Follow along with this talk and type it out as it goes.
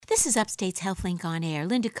This is Upstate's HealthLink on Air.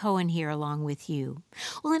 Linda Cohen here along with you.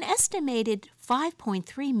 Well, an estimated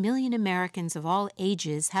 5.3 million Americans of all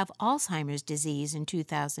ages have Alzheimer's disease in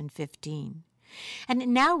 2015, and it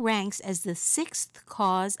now ranks as the sixth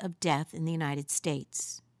cause of death in the United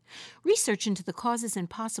States. Research into the causes and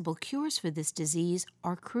possible cures for this disease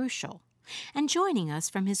are crucial. And joining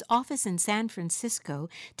us from his office in San Francisco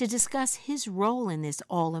to discuss his role in this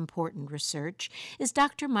all-important research is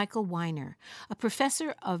Dr. Michael Weiner, a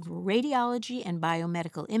professor of radiology and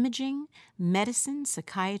biomedical imaging, medicine,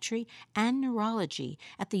 psychiatry, and neurology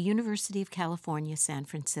at the University of California, San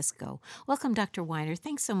Francisco. Welcome, Dr. Weiner.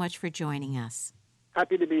 Thanks so much for joining us.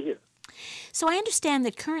 Happy to be here. So I understand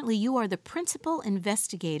that currently you are the principal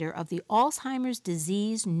investigator of the Alzheimer's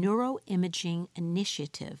Disease Neuroimaging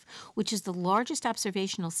Initiative, which is the largest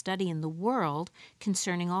observational study in the world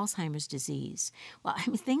concerning Alzheimer's disease. Well,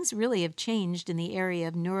 things really have changed in the area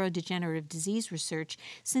of neurodegenerative disease research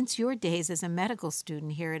since your days as a medical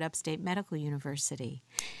student here at Upstate Medical University.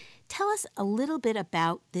 Tell us a little bit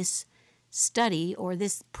about this study or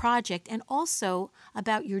this project, and also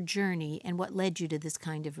about your journey and what led you to this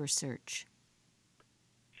kind of research.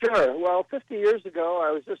 Sure. Well, 50 years ago,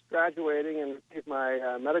 I was just graduating and received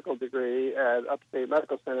my medical degree at Upstate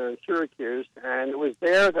Medical Center in Syracuse, and it was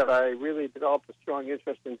there that I really developed a strong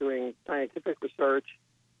interest in doing scientific research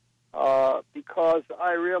because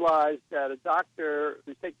I realized that a doctor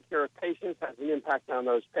who's taking care of patients has an impact on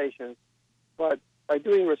those patients, but by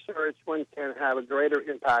doing research, one can have a greater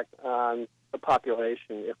impact on the population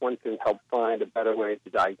if one can help find a better way to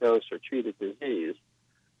diagnose or treat a disease.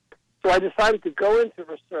 So I decided to go into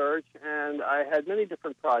research, and I had many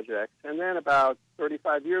different projects. And then about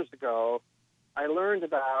 35 years ago, I learned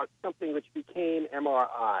about something which became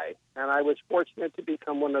MRI. And I was fortunate to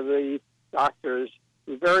become one of the doctors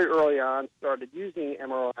who very early on started using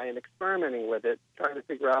MRI and experimenting with it, trying to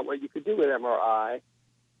figure out what you could do with MRI.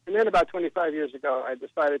 And then about 25 years ago, I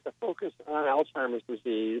decided to focus on Alzheimer's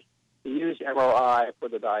disease, to use MRI for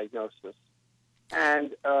the diagnosis. And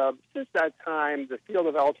since that time, the field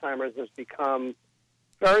of Alzheimer's has become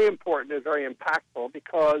very important and very impactful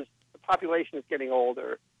because the population is getting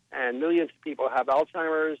older, and millions of people have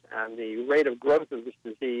Alzheimer's, and the rate of growth of this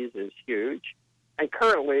disease is huge. And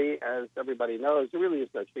currently, as everybody knows, there really is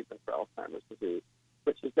no treatment for Alzheimer's disease,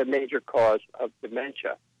 which is the major cause of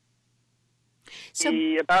dementia. So,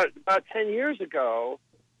 about 10 years ago,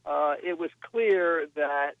 it was clear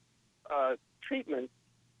that treatments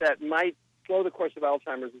that might slow the course of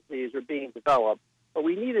Alzheimer's disease were being developed, but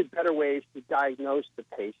we needed better ways to diagnose the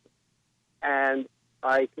patient. And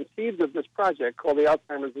I conceived of this project called the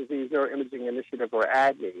Alzheimer's Disease Neuroimaging Initiative, or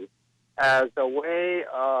ADNI, as a way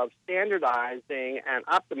of standardizing and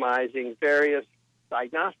optimizing various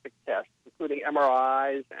diagnostic tests, including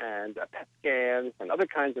MRIs and PET scans and other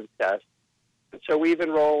kinds of tests. And so we've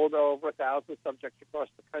enrolled over 1,000 subjects across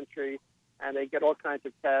the country, and they get all kinds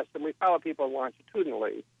of tests, and we follow people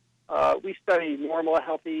longitudinally. We study normal,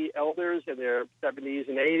 healthy elders in their 70s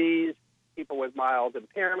and 80s, people with mild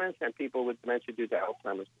impairments, and people with dementia due to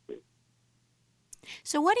Alzheimer's disease.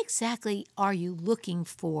 So what exactly are you looking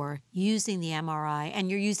for using the MRI? And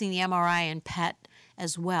you're using the MRI and PET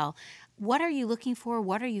as well. What are you looking for?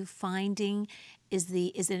 What are you finding? Is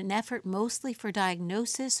it an effort mostly for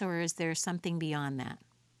diagnosis, or is there something beyond that?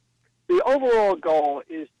 The overall goal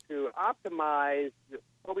is to optimize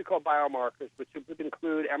what we call biomarkers, which would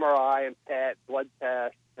include MRI and PET, blood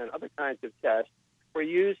tests, and other kinds of tests, for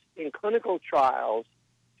use in clinical trials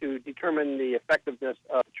to determine the effectiveness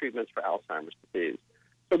of treatments for Alzheimer's disease.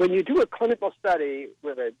 So when you do a clinical study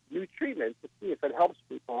with a new treatment to see if it helps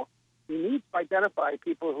people, you need to identify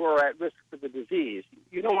people who are at risk for the disease.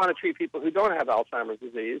 You don't want to treat people who don't have Alzheimer's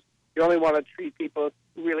disease. You only want to treat people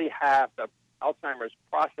who really have the Alzheimer's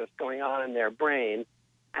process going on in their brain.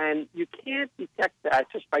 And you can't detect that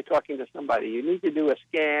just by talking to somebody. You need to do a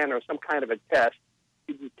scan or some kind of a test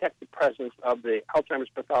to detect the presence of the Alzheimer's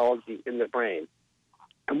pathology in the brain.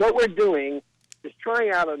 And what we're doing is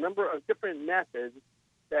trying out a number of different methods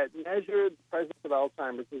that measure the presence of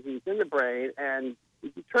Alzheimer's disease in the brain, and we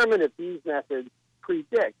determine if these methods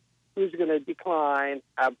predict who's going to decline,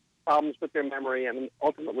 have problems with their memory, and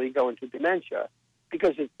ultimately go into dementia.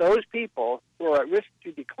 Because it's those people who are at risk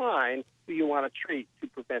to decline who you want to treat to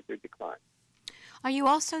prevent their decline. Are you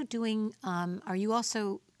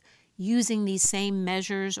also using these same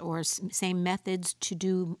measures or same methods to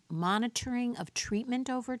do monitoring of treatment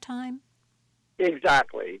over time?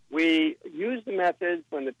 Exactly. We use the methods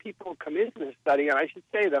when the people come into the study, and I should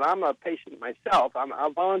say that I'm a patient myself. I'm a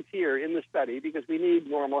volunteer in the study because we need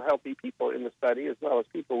normal, healthy people in the study, as well as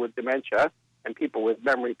people with dementia and people with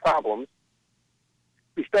memory problems.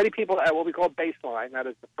 We study people at what we call baseline. That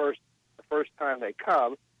is the first time they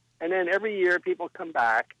come. And then every year people come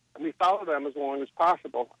back, and we follow them as long as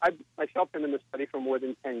possible. I've myself been in this study for more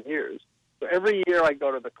than 10 years. So every year I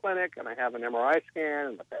go to the clinic, and I have an MRI scan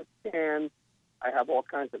and a PET scan. I have all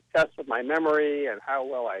kinds of tests of my memory and how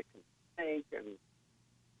well I can think and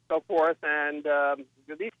so forth. And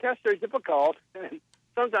these tests are difficult. And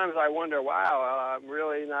sometimes I wonder, wow, I'm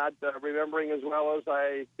really not remembering as well as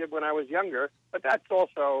I did when I was younger. But that's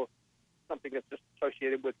also something that's just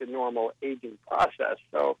associated with the normal aging process.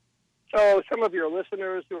 So some of your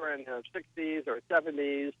listeners who are in their 60s or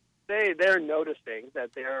 70s, they're noticing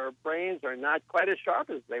that their brains are not quite as sharp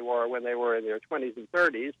as they were when they were in their 20s and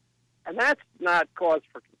 30s. And that's not cause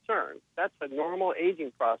for concern. That's a normal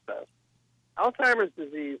aging process. Alzheimer's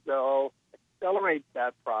disease, though, accelerates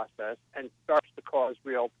that process and starts to cause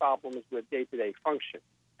real problems with day-to-day function.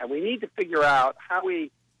 And we need to figure out how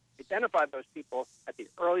we identify those people at the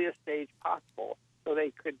earliest stage possible so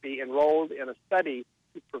they could be enrolled in a study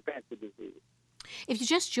to prevent the disease. If you're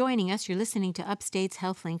just joining us, you're listening to Upstate's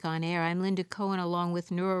HealthLink on Air. I'm Linda Cohen, along with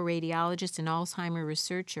neuroradiologist and Alzheimer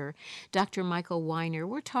researcher Dr. Michael Weiner.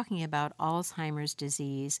 We're talking about Alzheimer's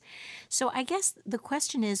disease. So I guess the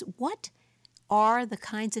question is, what are the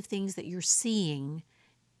kinds of things that you're seeing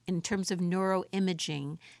in terms of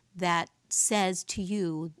neuroimaging that says to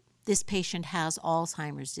you this patient has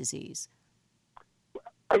Alzheimer's disease?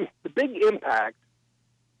 The big impact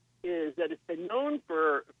is that it's been known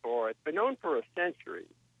for a century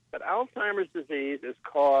that Alzheimer's disease is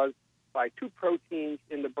caused by two proteins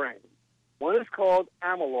in the brain. One is called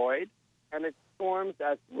amyloid, and it forms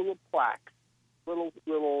as little plaques, little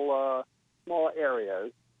small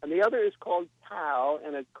areas. And the other is called tau,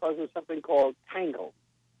 and it causes something called tangles.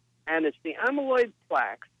 And it's the amyloid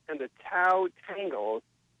plaques and the tau tangles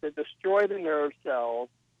that destroy the nerve cells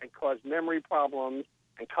and cause memory problems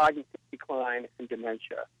and cognitive decline and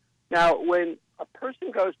dementia. Now, when a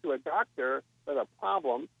person goes to a doctor with a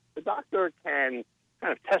problem, the doctor can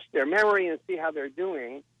kind of test their memory and see how they're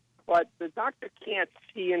doing, but the doctor can't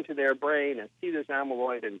see into their brain and see this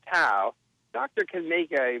amyloid and tau. The doctor can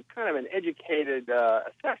make a kind of an educated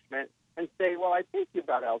assessment and say, well, I think you've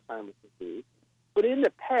got Alzheimer's disease. But in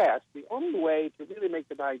the past, the only way to really make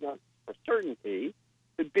the diagnosis for certainty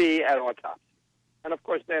would be at autopsy. And, of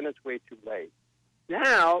course, then it's way too late.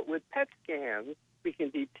 Now, with PET scans, we can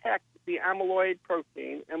detect the amyloid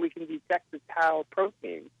protein and we can detect the tau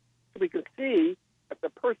protein. So we can see if the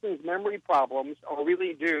person's memory problems are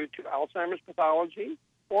really due to Alzheimer's pathology,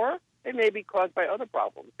 or they may be caused by other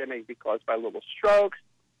problems. They may be caused by little strokes,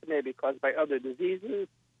 they may be caused by other diseases,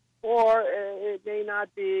 or it may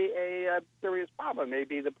not be a serious problem.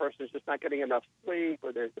 Maybe the person's just not getting enough sleep,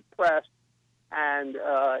 or they're depressed, and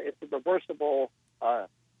it's a reversible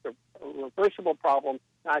problem,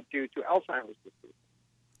 not due to Alzheimer's disease.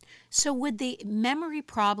 So would the memory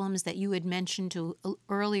problems that you had mentioned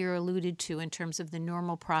earlier alluded to in terms of the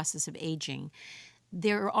normal process of aging,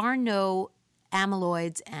 there are no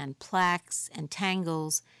amyloids and plaques and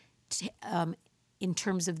tangles in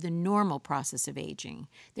terms of the normal process of aging.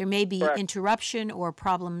 There may be Correct. interruption or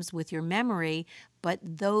problems with your memory, but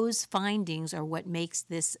those findings are what makes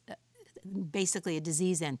this basically a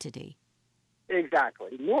disease entity.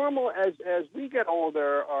 Exactly. Normal, as we get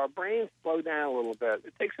older, our brains slow down a little bit.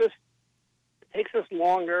 It takes us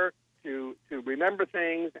longer to remember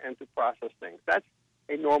things and to process things. That's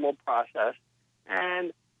a normal process.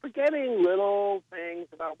 And forgetting little things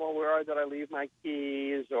about, well, where did I leave my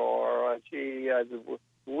keys, or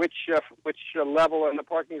which level in the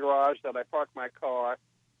parking garage that I parked my car.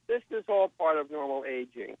 This is all part of normal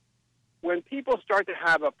aging. When people start to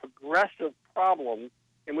have a progressive problem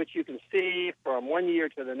in which you can see from one year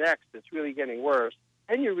to the next it's really getting worse,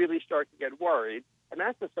 and you really start to get worried, and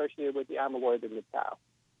that's associated with the amyloid and the tau.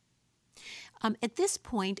 At this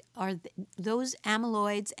point, are those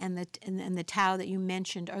amyloids and the tau that you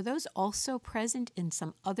mentioned, are those also present in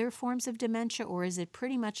some other forms of dementia, or is it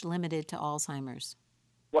pretty much limited to Alzheimer's?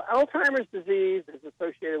 Well, Alzheimer's disease is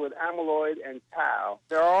associated with amyloid and tau.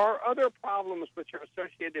 There are other problems which are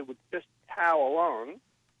associated with just tau alone.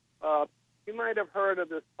 You might have heard of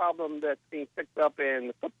this problem that's being picked up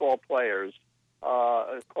in football players.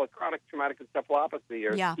 It's called chronic traumatic encephalopathy,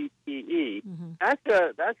 or CTE. Mm-hmm. That's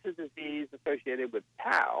a disease associated with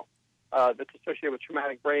tau. That's associated with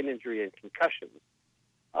traumatic brain injury and concussions.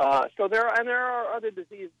 So there are other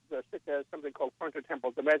diseases such as something called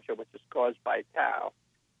frontotemporal dementia, which is caused by tau.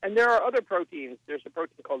 And there are other proteins. There's a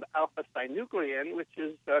protein called alpha-synuclein, which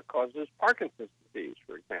causes Parkinson's disease,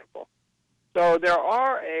 for example. So there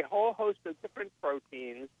are a whole host of different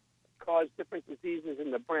proteins cause different diseases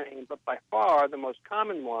in the brain, but by far the most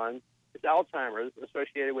common one is Alzheimer's,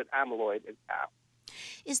 associated with amyloid and tau.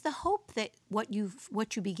 Is the hope that what you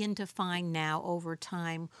begin to find now over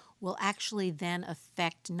time will actually then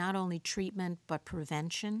affect not only treatment but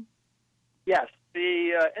prevention? Yes,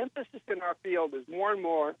 the emphasis in our field is more and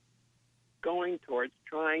more going towards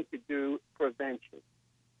trying to do prevention.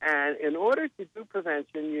 And in order to do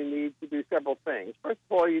prevention, you need to do several things. First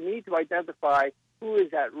of all, you need to identify who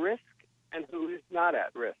is at risk and who is not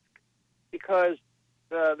at risk, because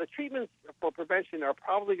the treatments for prevention are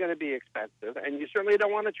probably going to be expensive, and you certainly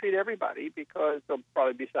don't want to treat everybody because there'll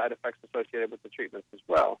probably be side effects associated with the treatments as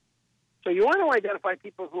well. So you want to identify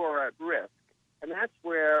people who are at risk, and that's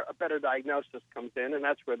where a better diagnosis comes in, and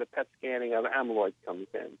that's where the PET scanning of amyloid comes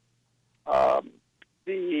in.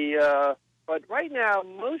 But right now,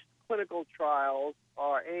 most clinical trials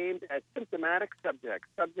are aimed at symptomatic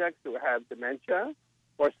subjects who have dementia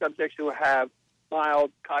or subjects who have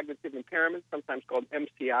mild cognitive impairment, sometimes called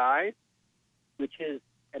MCI, which is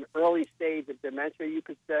an early stage of dementia, you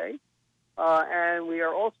could say. And we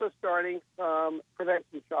are also starting some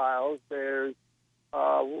prevention trials. There's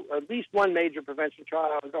at least one major prevention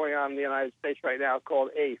trial going on in the United States right now called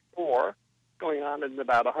A4, going on in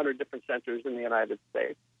about 100 different centers in the United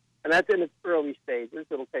States. And that's in its early stages.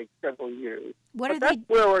 It'll take several years. That's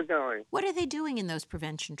where we're going. What are they doing in those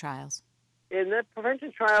prevention trials? In that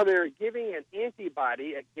prevention trial, they're giving an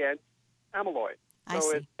antibody against amyloid.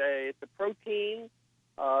 It's a protein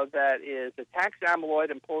that attacks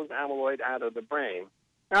amyloid and pulls amyloid out of the brain.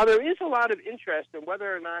 Now, there is a lot of interest in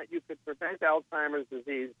whether or not you could prevent Alzheimer's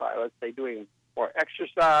disease by, let's say, doing more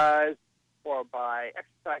exercise, or by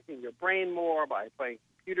exercising your brain more, by playing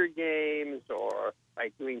computer games, or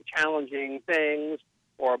by doing challenging things,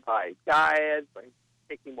 or by diet, by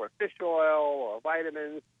taking more fish oil or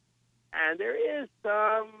vitamins. And there is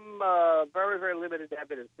some very, very limited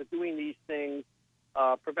evidence that doing these things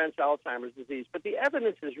prevents Alzheimer's disease. But the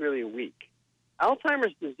evidence is really weak.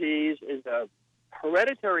 Alzheimer's disease is a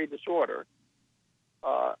hereditary disorder.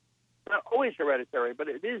 Not always hereditary, but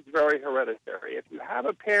it is very hereditary. If you have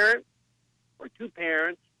a parent or two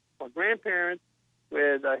parents or grandparents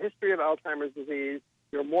with a history of Alzheimer's disease,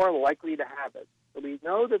 you're more likely to have it. So we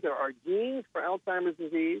know that there are genes for Alzheimer's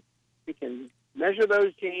disease. We can measure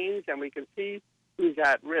those genes, and we can see who's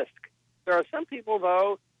at risk. There are some people,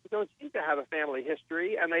 though, who don't seem to have a family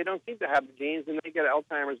history, and they don't seem to have the genes, and they get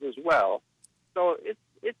Alzheimer's as well. So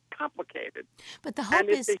it's complicated. But the hope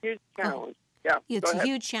is... it's a huge challenge. Yeah, it's a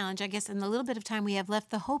huge challenge, I guess. In the little bit of time we have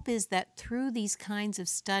left, the hope is that through these kinds of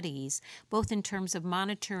studies, both in terms of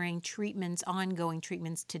monitoring treatments, ongoing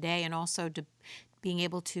treatments today, and also to being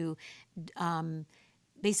able to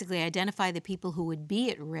basically identify the people who would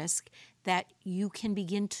be at risk, that you can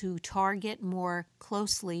begin to target more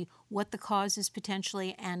closely what the cause is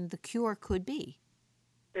potentially and the cure could be.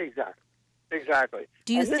 Exactly.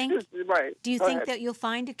 Do you think that you'll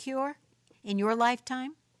find a cure in your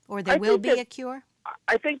lifetime? Or there will be a cure?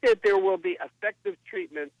 I think that there will be effective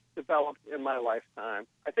treatments developed in my lifetime.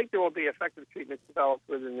 I think there will be effective treatments developed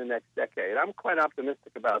within the next decade. I'm quite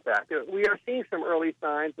optimistic about that. We are seeing some early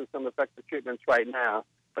signs of some effective treatments right now,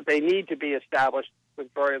 but they need to be established with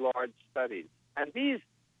very large studies. And these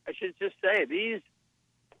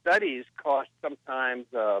studies cost sometimes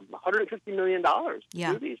 $150 million to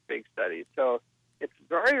do these big studies. So it's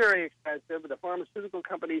very, very expensive. The pharmaceutical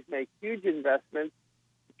companies make huge investments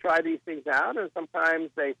to try these things out, and sometimes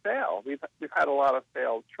they fail. We've had a lot of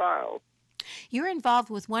failed trials. You're involved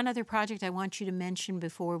with one other project I want you to mention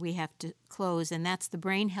before we have to close, and that's the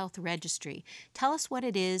Brain Health Registry. Tell us what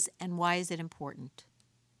it is and why is it important?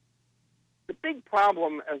 The big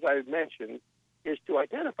problem, as I've mentioned, is to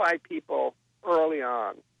identify people early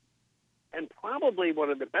on. And probably one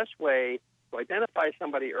of the best ways to identify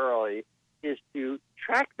somebody early is to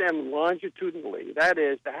track them longitudinally. That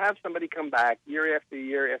is, to have somebody come back year after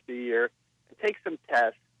year after year and take some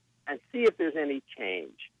tests and see if there's any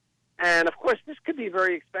change. And, of course, this could be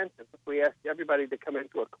very expensive if we ask everybody to come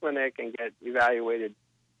into a clinic and get evaluated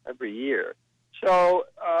every year. So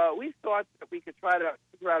we thought that we could try to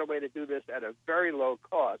figure out a way to do this at a very low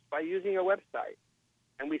cost by using a website.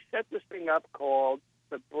 And we set this thing up called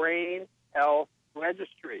the Brain Health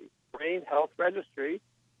Registry. Brain Health Registry.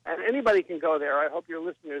 And anybody can go there. I hope your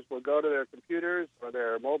listeners will go to their computers or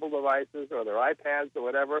their mobile devices or their iPads or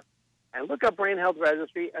whatever and look up Brain Health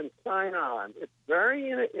Registry and sign on.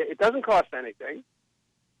 It doesn't cost anything.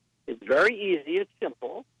 It's very easy. It's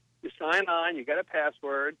simple. You sign on. You get a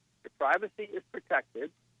password. Your privacy is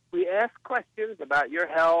protected. We ask questions about your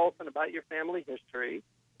health and about your family history.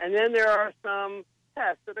 And then there are some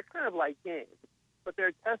tests that are kind of like games. but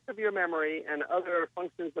they're tests of your memory and other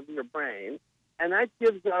functions of your brain, and that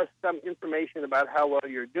gives us some information about how well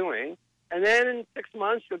you're doing. And then in 6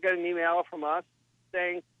 months, you'll get an email from us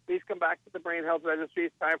saying, please come back to the Brain Health Registry.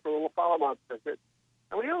 It's time for a little follow-up visit.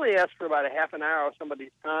 And we only ask for about a half an hour of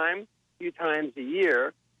somebody's time, a few times a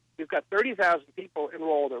year. We've got 30,000 people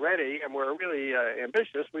enrolled already, and we're really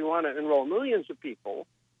ambitious. We want to enroll millions of people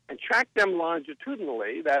and track them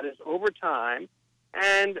longitudinally, that is, over time.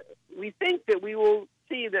 And we think that we will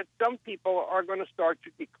see that some people are going to start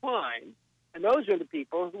to decline. And those are the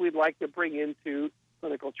people who we'd like to bring into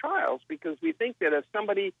clinical trials, because we think that if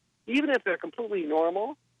somebody, even if they're completely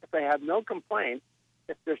normal, if they have no complaints,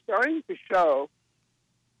 if they're starting to show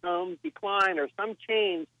some decline or some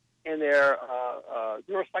change in their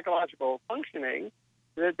neuropsychological functioning,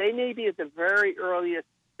 that they may be at the very earliest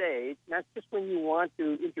stage, and that's just when you want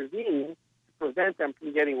to intervene to prevent them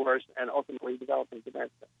from getting worse and ultimately developing dementia.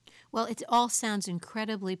 Well, it all sounds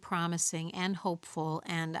incredibly promising and hopeful,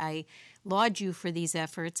 and I laud you for these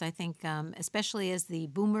efforts. I think especially as the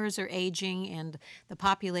boomers are aging and the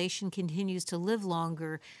population continues to live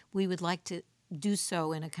longer, we would like to do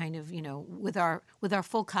so in a kind of, with our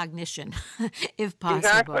full cognition, if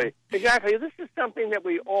possible. Exactly. This is something that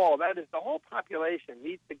that is the whole population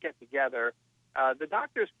needs to get together. The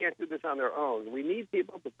doctors can't do this on their own. We need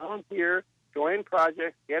people to volunteer, join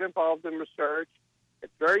projects, get involved in research.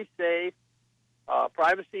 It's very safe.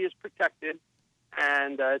 Privacy is protected.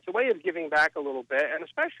 And it's a way of giving back a little bit, and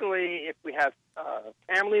especially if we have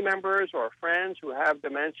family members or friends who have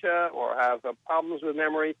dementia or have problems with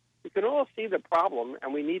memory, we can all see the problem,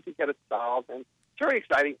 and we need to get it solved. And it's very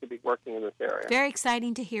exciting to be working in this area. Very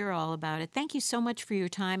exciting to hear all about it. Thank you so much for your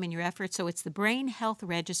time and your efforts. So it's the Brain Health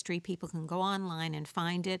Registry. People can go online and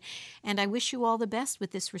find it. And I wish you all the best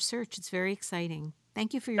with this research. It's very exciting.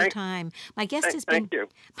 Thank you for your time. My guest has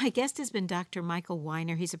been Dr. Michael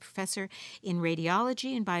Weiner. He's a professor in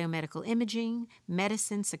radiology and biomedical imaging,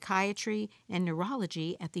 medicine, psychiatry, and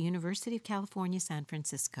neurology at the University of California, San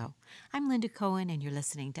Francisco. I'm Linda Cohen, and you're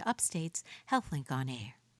listening to Upstate's HealthLink on Air.